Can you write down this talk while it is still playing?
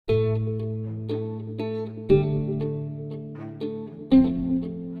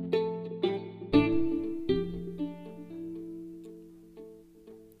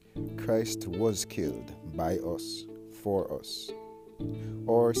Christ was killed by us, for us.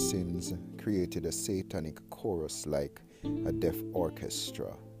 Our sins created a satanic chorus like a deaf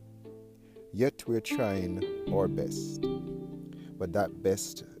orchestra. Yet we're trying our best. But that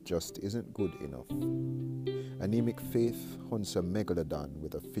best just isn't good enough. Anemic faith hunts a megalodon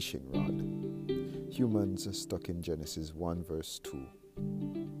with a fishing rod. Humans stuck in Genesis 1 verse 2.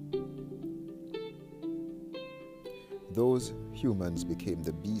 Those humans became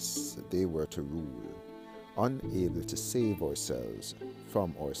the beasts they were to rule, unable to save ourselves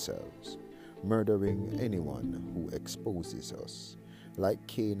from ourselves, murdering anyone who exposes us, like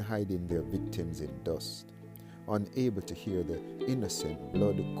Cain hiding their victims in dust, unable to hear the innocent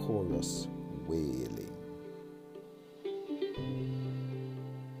blood chorus wailing.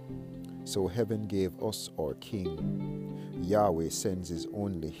 So heaven gave us our King. Yahweh sends his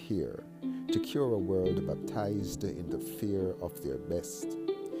only here to cure a world baptized in the fear of their best.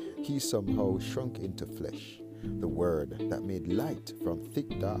 He somehow shrunk into flesh, the Word that made light from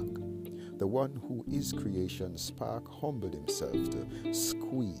thick dark. The one who is creation's spark humbled himself to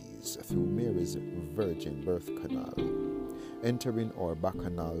squeeze through Mary's virgin birth canal, entering our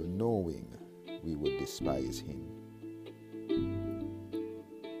bacchanal knowing we would despise him.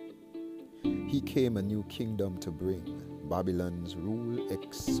 He came a new kingdom to bring. Babylon's rule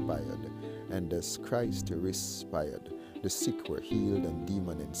expired, and as Christ respired, the sick were healed and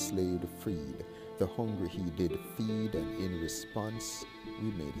demon enslaved freed. The hungry he did feed, and in response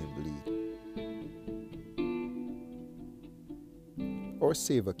we made him bleed. Our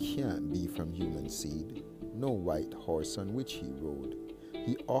Savior can't be from human seed, no white horse on which he rode.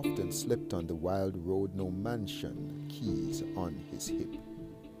 He often slept on the wild road, no mansion, keys on his hip.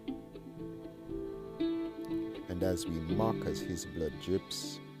 And as we mock as his blood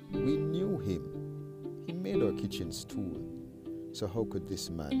drips, we knew him. He made our kitchen stool. So how could this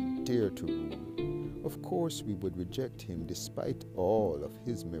man dare to rule? Of course we would reject him despite all of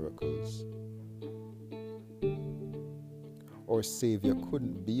his miracles. Our Savior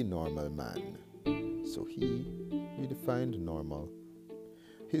couldn't be normal man, so he redefined normal.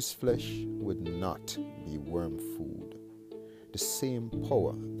 His flesh would not be worm food. The same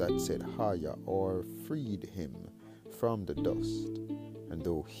power that said Haya or freed him from the dust, and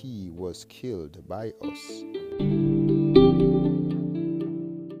though he was killed by us,